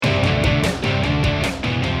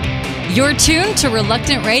You're tuned to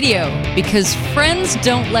Reluctant Radio because friends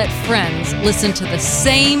don't let friends listen to the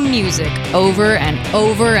same music over and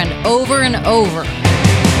over and over and over.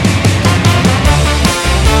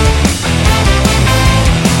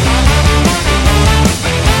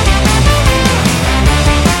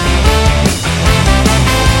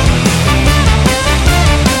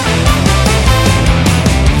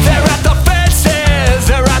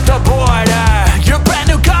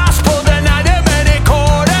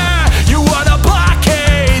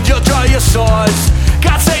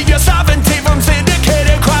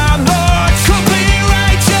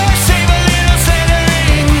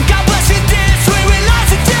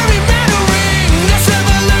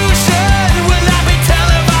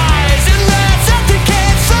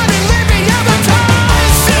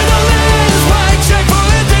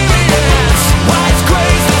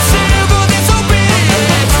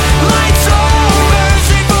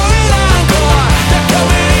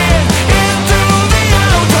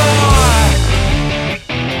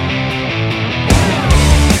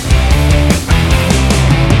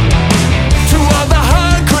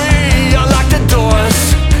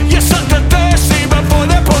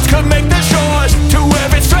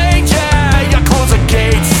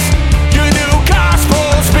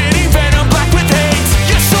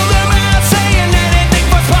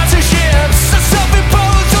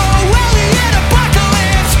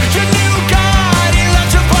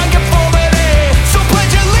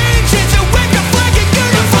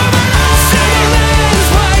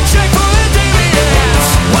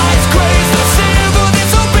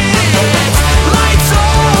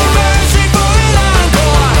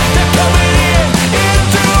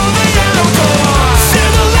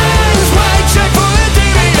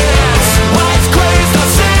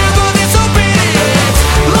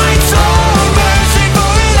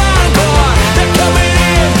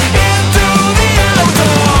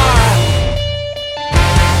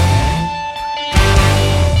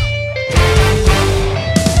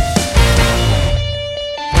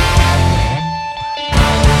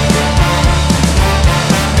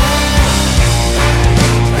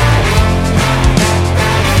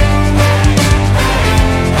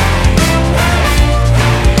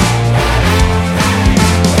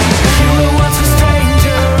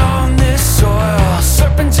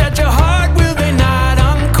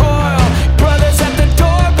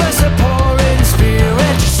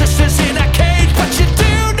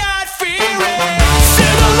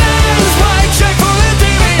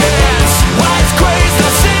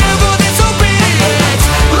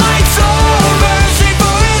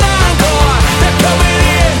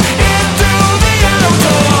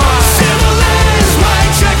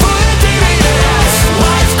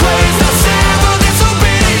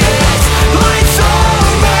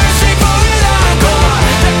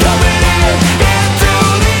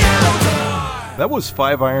 That was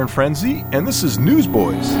Five Iron Frenzy, and this is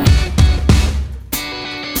Newsboys.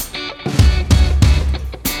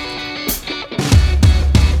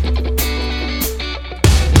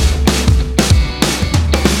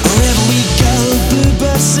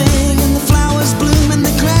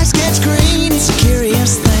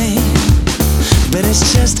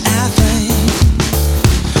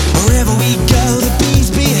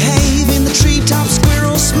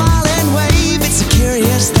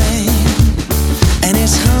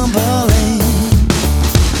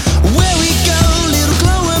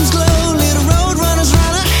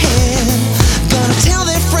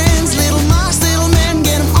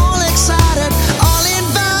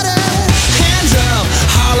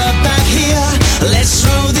 Holla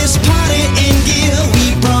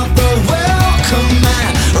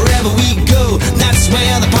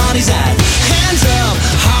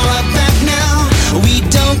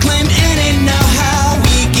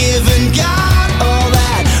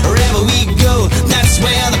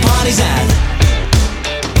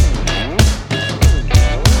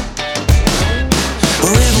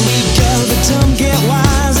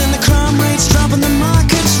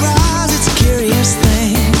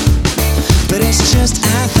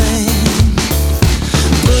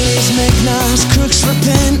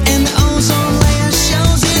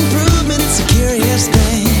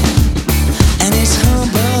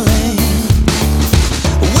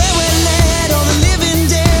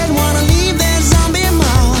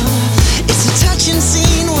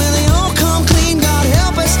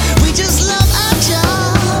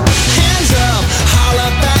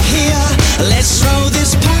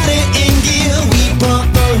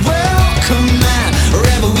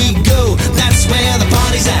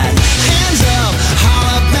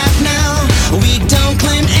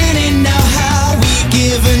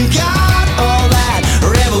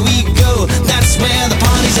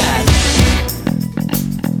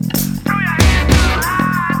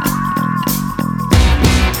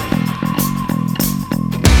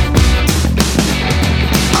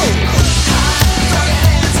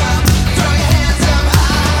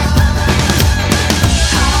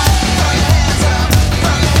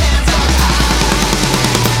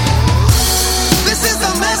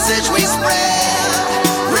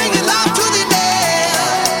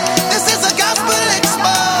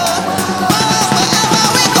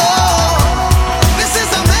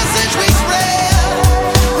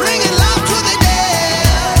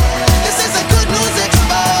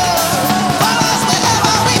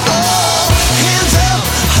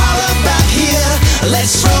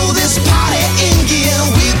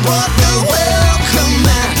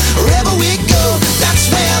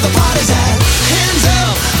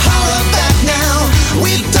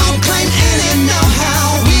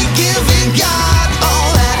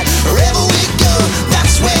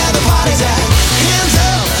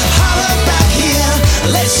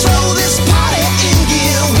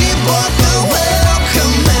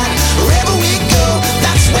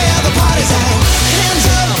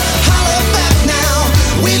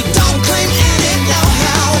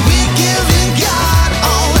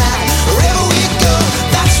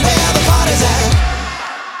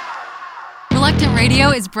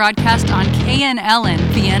is broadcast on KNL in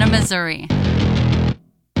Vienna, Missouri.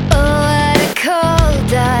 What a cold,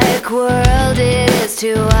 dark world it is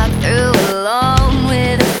to walk through alone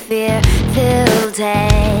with a fear-filled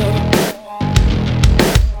head.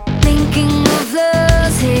 Thinking of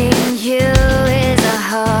losing you is a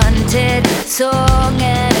haunted song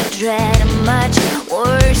and a dread much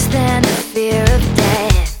worse than the fear of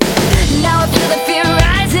death. Now I feel the fear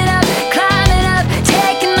rising up, climbing up,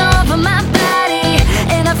 taking over my body,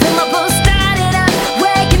 and I feel my pulse starting up,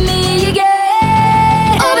 waking me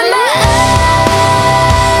again. Open my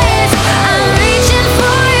eyes, I'm reaching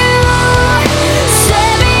for you.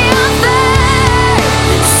 Set me on fire,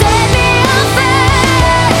 set me on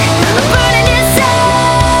fire. I'm burning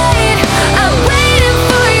inside, I'm waiting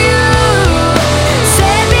for you.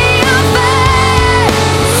 Set me on fire,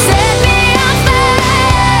 set me on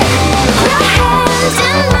fire. Your hands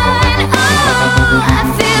in mine, oh, I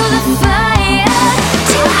feel the fire.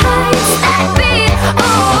 Two hearts that beat,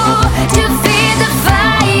 oh, to feed the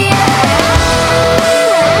fire.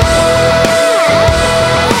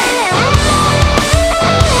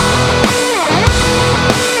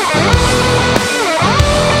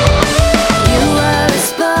 You are a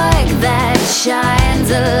spark that shines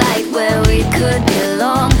a light where we could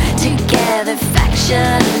belong together,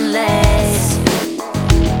 factionless.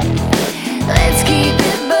 Let's keep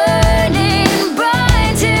it burning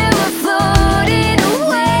bright till we're floating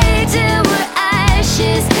away, till we're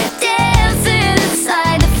ashes dancing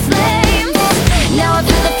inside the flames. Now I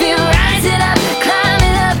feel the fear rising up,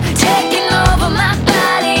 climbing up, taking over my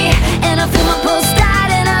body, and I feel my pulse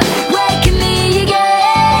starting up, waking me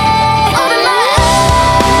again. Open my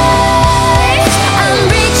eyes, I'm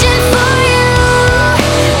reaching for you.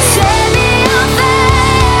 Set me on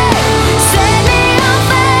fire, set me on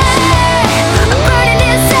fire. I'm burning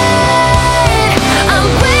inside, I'm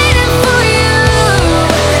waiting for you.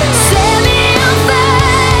 Set me on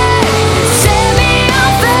fire, set me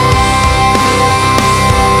on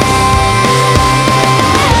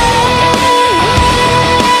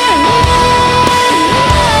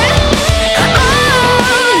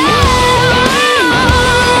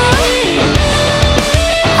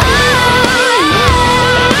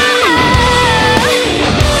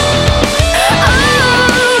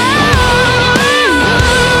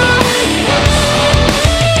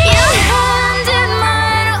Your hand in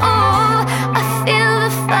mine, oh, I feel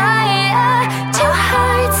the fire. Two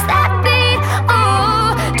hearts that beat,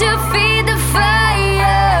 oh, to feed the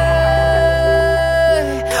fire.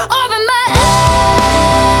 Open my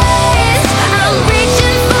eyes, I'm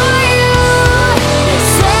reaching for you.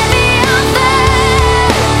 Set me on fire,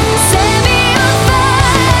 set me on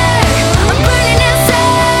fire. I'm burning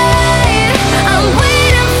inside, I'm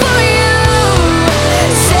waiting for you.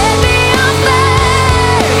 Set me on fire,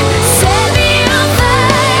 set me on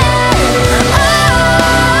fire.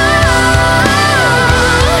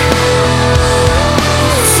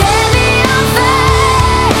 Set me on fire,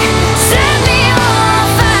 set me on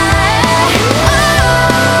fire.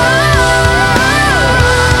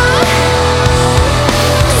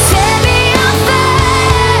 Set me on fire,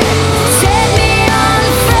 set me on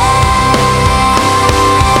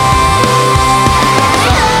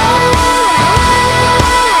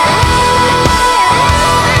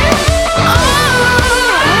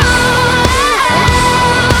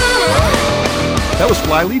That was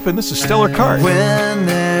Flyleaf, and this is Stellar Card. When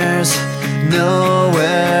there's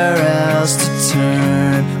nowhere else to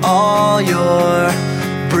turn, all your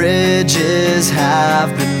bridges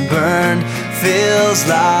have been burned. Feels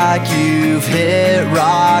like you've hit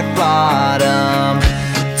rock bottom.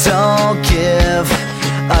 Don't give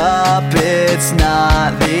up, it's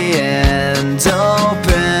not the end.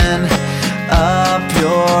 Open up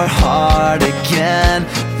your heart again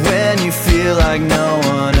when you feel like no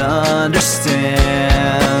one understands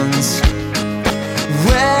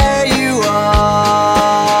where you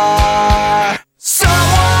are.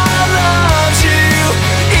 Someone loves you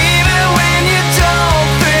even when you don't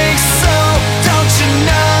think so. Don't you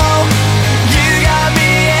know you got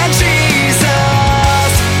me and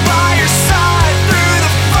Jesus by your side through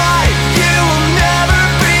the fight. You will never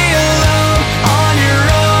be alone on your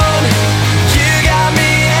own. You got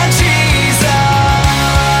me and Jesus.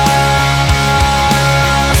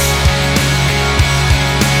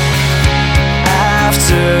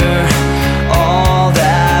 After all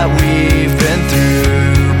that we've been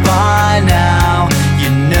through, by now you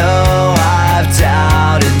know I've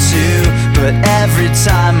doubted too. But every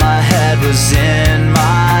time my head was in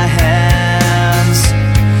my hands,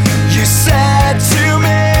 you said to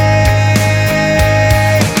me,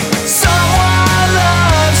 someone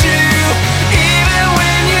loves you even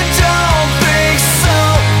when you don't think so.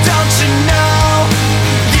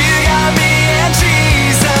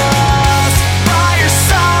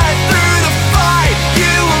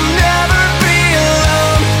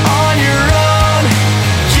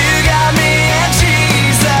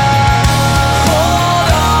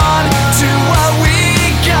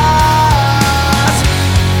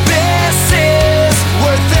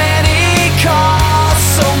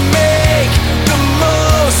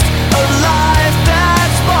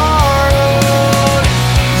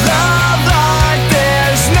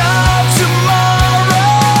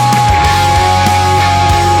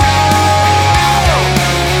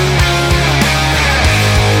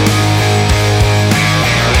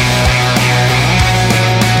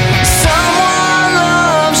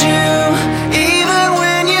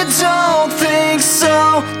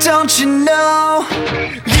 don't you know?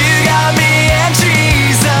 You got me and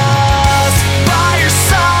Jesus by your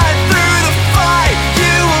side through the fight.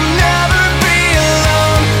 You will never be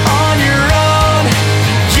alone on your own.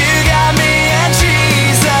 You got me and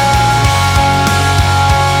Jesus.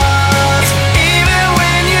 Even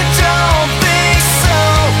when you don't think so,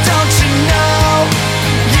 don't you know?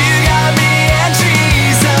 You got me and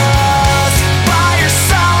Jesus by your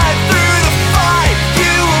side through the fight.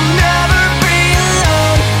 You will never be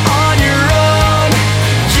alone on your own.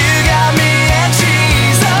 You got me and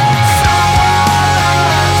Jesus.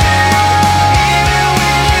 Even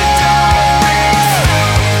when you don't think so,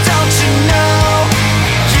 don't you know?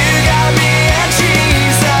 You got me and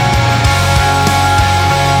Jesus.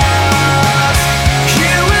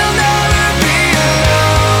 You will never be alone.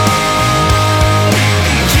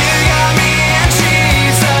 You got me and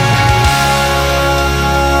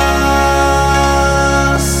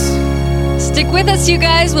Jesus. Stick with us, you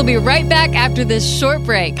guys. We'll be right back after this short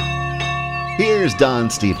break. Here's Don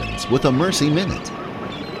Stevens with a Mercy Minute.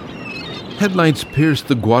 Headlights pierced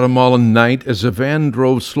the Guatemalan night as a van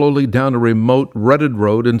drove slowly down a remote, rutted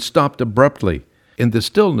road and stopped abruptly. In the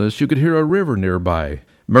stillness, you could hear a river nearby.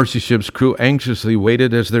 Mercy Ship's crew anxiously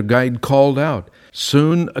waited as their guide called out.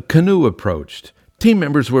 Soon, a canoe approached. Team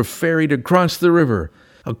members were ferried across the river.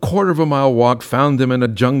 A quarter-of-a-mile walk found them in a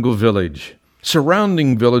jungle village.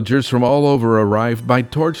 Surrounding villagers from all over arrived by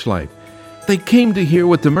torchlight. They came to hear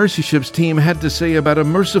what the Mercy Ship's team had to say about a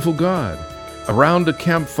merciful God. Around a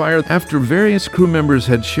campfire, after various crew members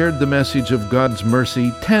had shared the message of God's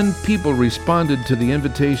mercy, 10 people responded to the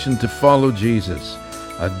invitation to follow Jesus.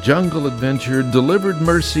 A jungle adventure delivered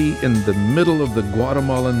mercy in the middle of the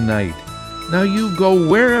Guatemalan night. Now you go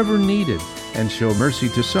wherever needed and show mercy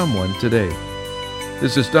to someone today.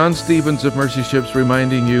 This is Don Stevens of Mercy Ships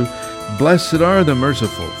reminding you, blessed are the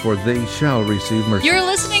merciful, for they shall receive mercy. You're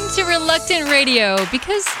listening to Reluctant Radio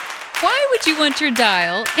because why would you want your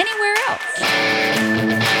dial anywhere else?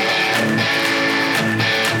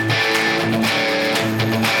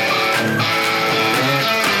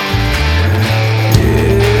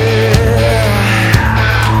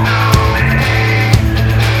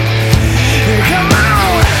 Come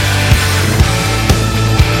on!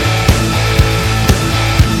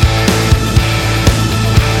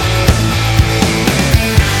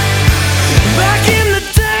 Back in the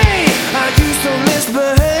day, I used to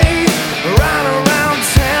misbehave, run around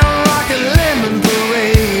town like a lemon parade.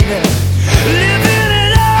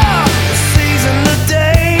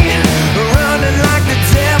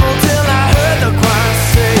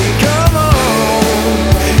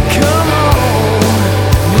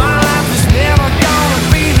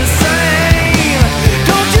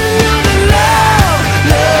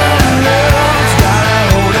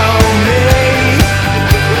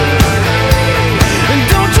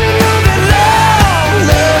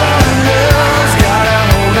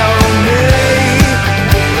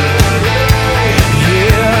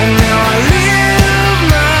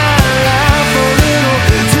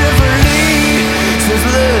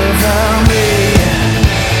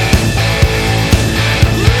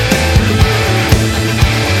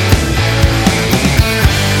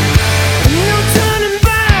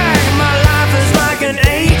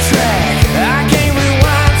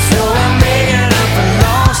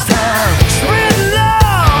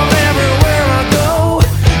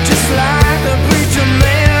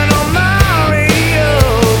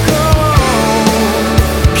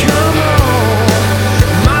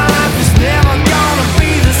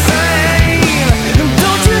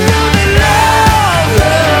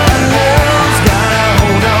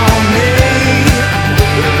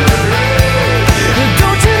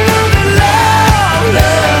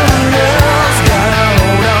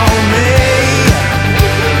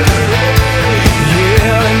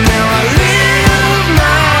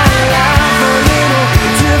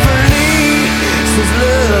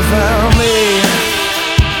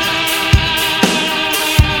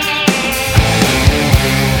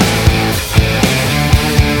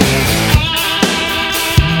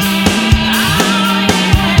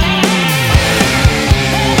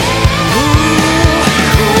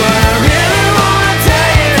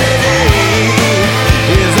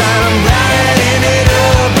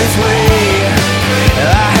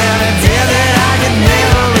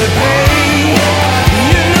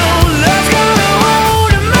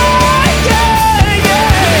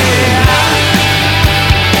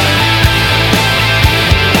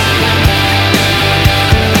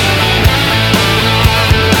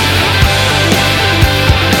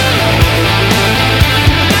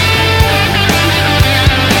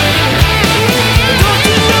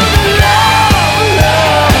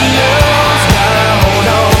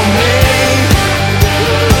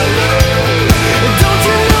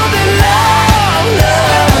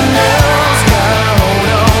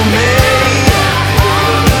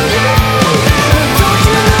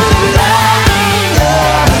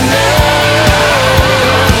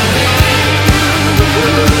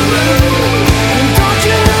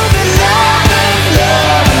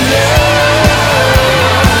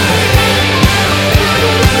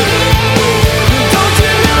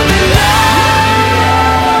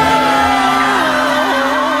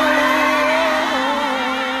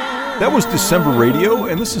 That was December Radio,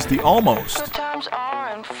 and this is the Almost. The times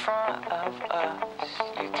are in front of us.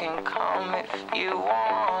 You can come if you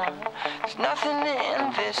want. There's nothing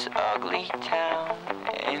in this ugly town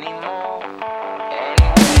anymore.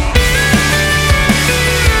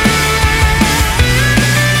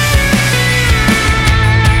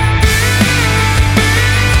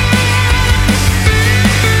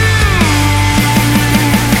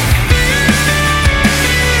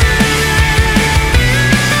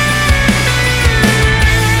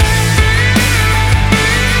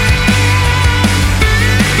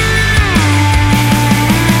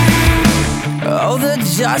 Oh, the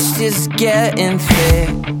dust is getting thick.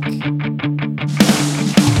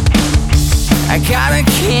 I got a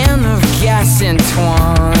can of gas and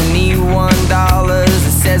 $21 that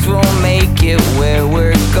says we'll make it where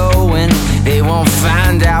we're going. They won't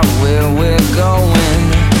find out where we're going.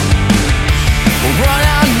 We'll run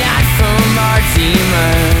all night from our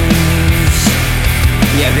demons.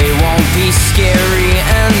 Yeah, they won't be scary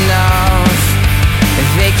enough. If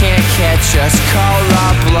they can't catch us, call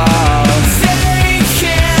our bluff. They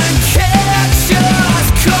can't catch us,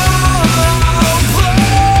 call our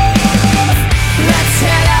bluff. Let's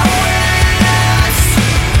head out west.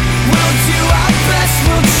 We'll do our best,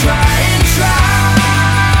 we'll try and try.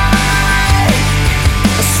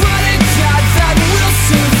 I swear to God that we'll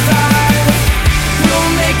survive. We'll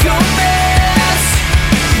make a mess.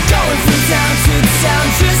 Going from town to town,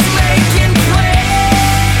 just making plans.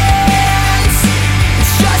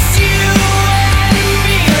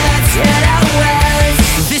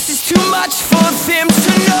 For them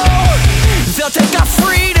to know, they'll take our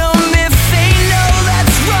freedom if they know.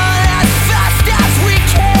 Let's run as fast as we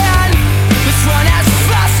can. Let's run as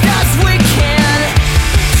fast as we can.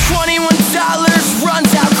 $21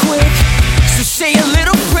 runs out quick, so say a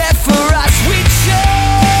little prayer for us. We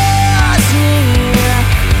just need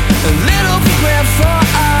a little prayer for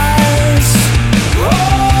us. Hold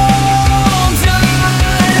on,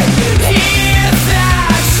 hear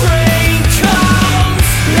that train comes.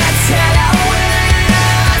 Let's head out.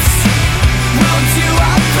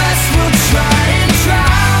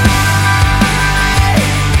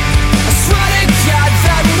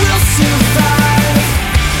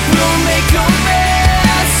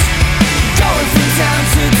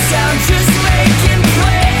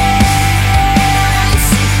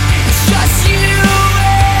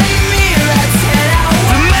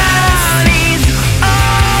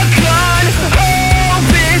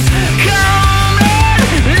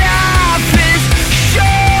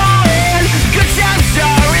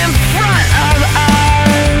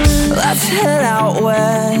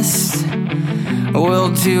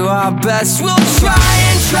 We'll do our best, we'll try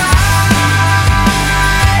and try.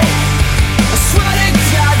 I swear to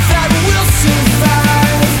God that we'll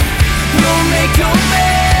survive. We'll make a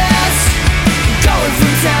mess. Going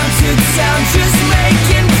from town to town, just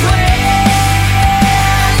making plans.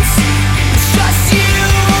 It's just you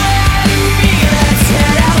and me. Let's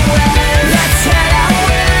head out west. Let's head out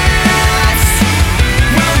west.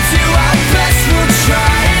 We'll do our best, we'll try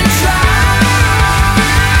and try.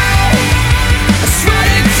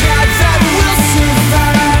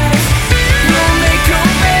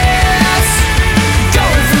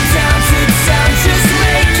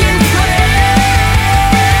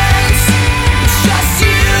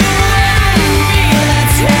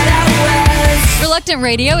 Reluctant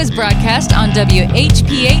Radio is broadcast on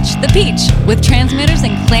WHPH The Peach with transmitters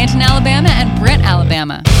in Clanton, Alabama and Brent,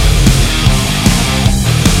 Alabama.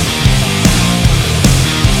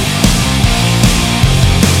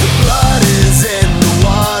 The blood is in the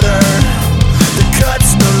water. The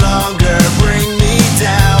cuts no longer bring me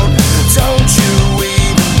down. Don't you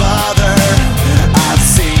even bother. I've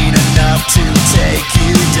seen enough to take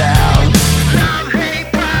you down.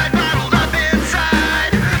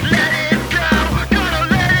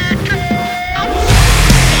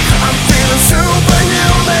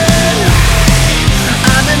 Superhuman,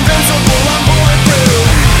 I'm invincible.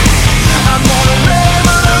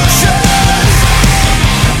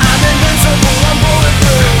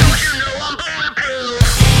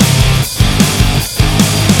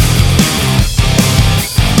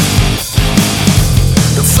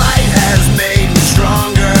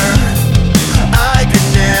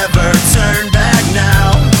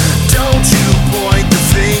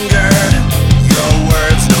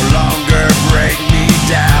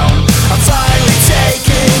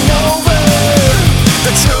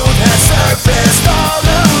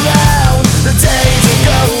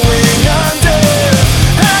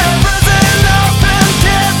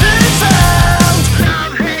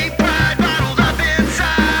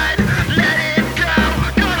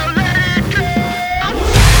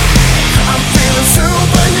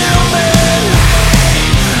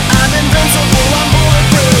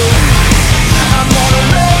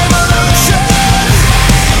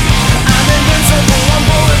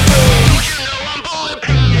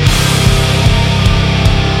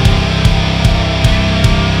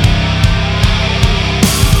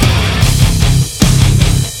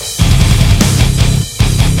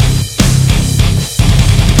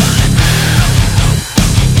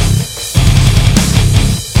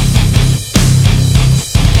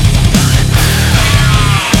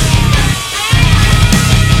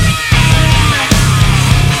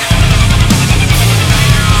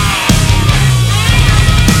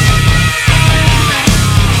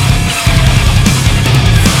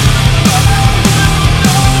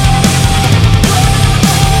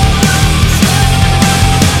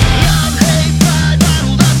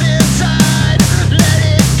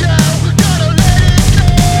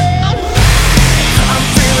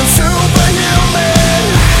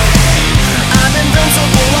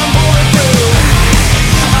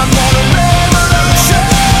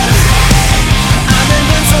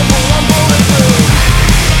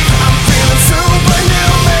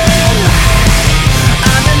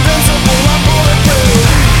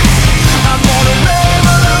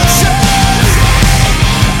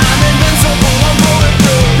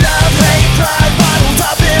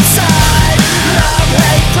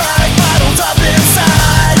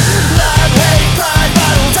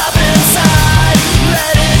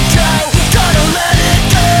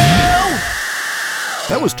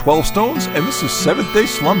 12 Stones, and this is Seventh Day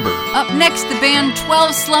Slumber. Up next, the band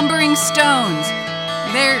 12 Slumbering Stones.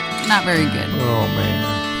 They're not very good. Oh, man.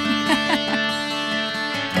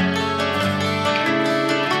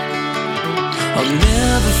 I'll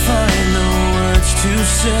never find the words to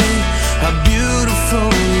say how beautiful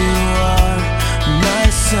you are, my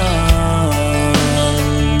son.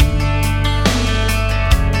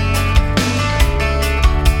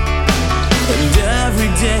 And every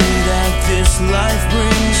day that this life brings,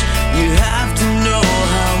 you have to know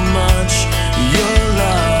how much you're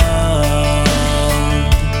loved.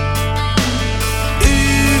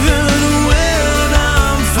 Even when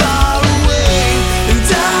I'm far away, and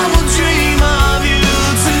I will dream of you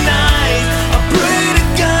tonight, I pray to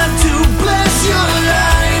God to bless your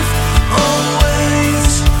life,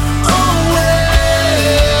 always, always.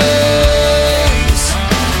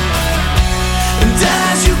 And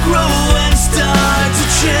as you grow and start to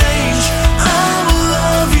change, I will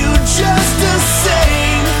love you just the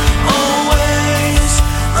same, always,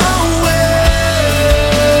 always.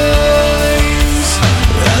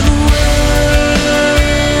 And when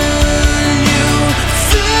you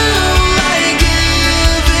feel like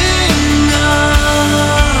giving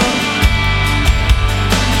up,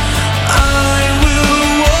 I will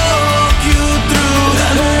walk you through.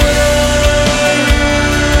 And when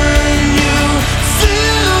you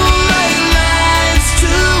feel like life's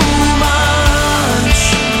too much,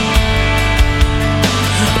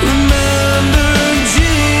 remember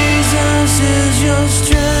Jesus is your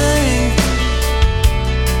strength.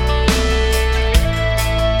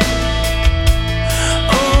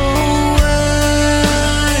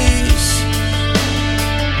 Always.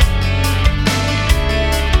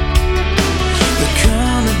 There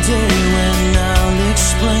come a day when I'll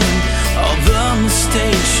explain all the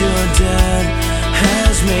mistakes your dad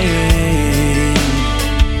has made.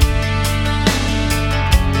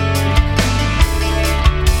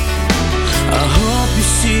 I hope you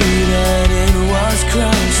see that it was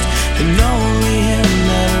Christ and only Him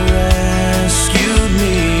that rescued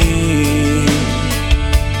me.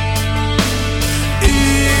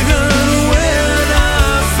 Even when I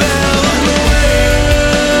fell when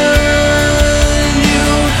you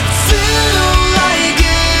feel like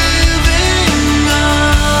giving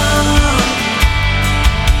up,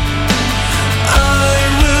 I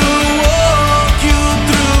will walk you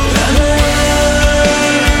through. And when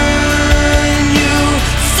you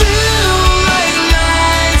feel like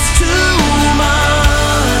life's too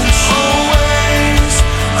much, always,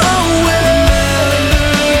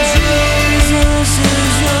 always. Jesus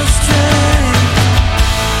is your strength.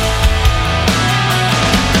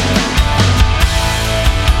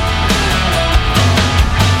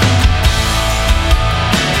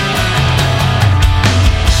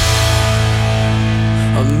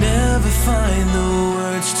 I'll never find the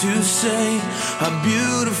words to say how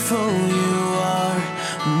beautiful you are,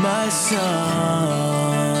 my son.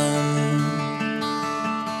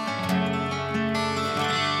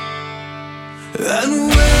 And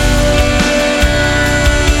when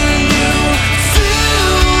you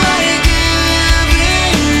feel like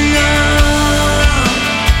giving up,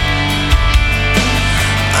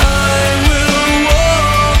 I will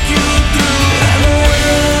walk you through. And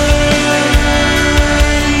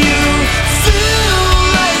when you feel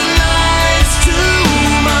like life's too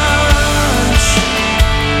much,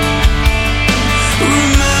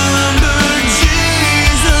 remember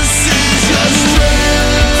Jesus is your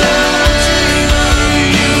strength.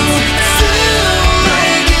 You feel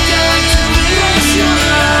like giving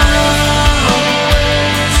up,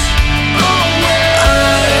 always, always. I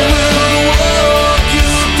will walk you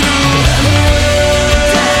through. And when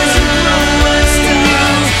you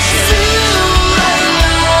feel like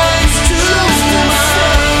life's too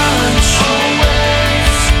much,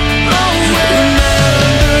 always, always. Remember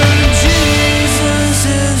Jesus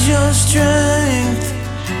is your strength.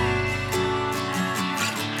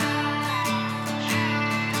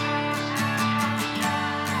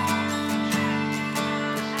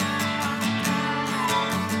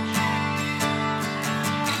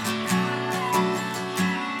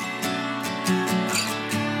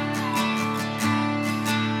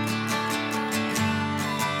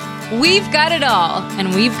 We've got it all,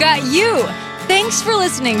 and we've got you. Thanks for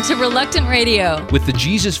listening to Reluctant Radio. With the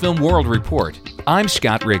Jesus Film World Report, I'm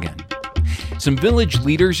Scott Riggin. Some village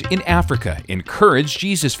leaders in Africa encouraged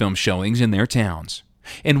Jesus film showings in their towns.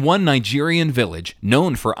 In one Nigerian village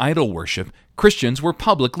known for idol worship, Christians were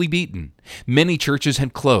publicly beaten. Many churches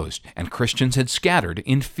had closed, and Christians had scattered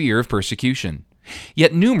in fear of persecution.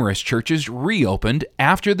 Yet numerous churches reopened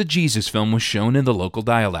after the Jesus film was shown in the local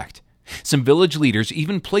dialect. Some village leaders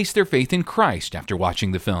even placed their faith in Christ after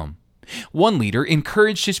watching the film. One leader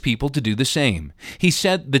encouraged his people to do the same. He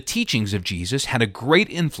said the teachings of Jesus had a great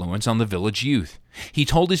influence on the village youth. He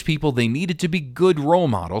told his people they needed to be good role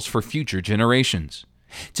models for future generations.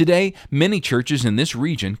 Today, many churches in this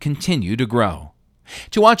region continue to grow.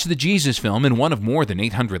 To watch the Jesus Film in one of more than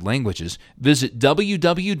 800 languages, visit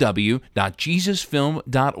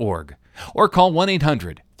www.jesusfilm.org or call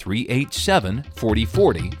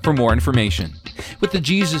 1-800-387-4040 for more information. With the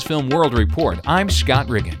Jesus Film World Report, I'm Scott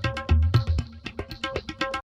Riggin.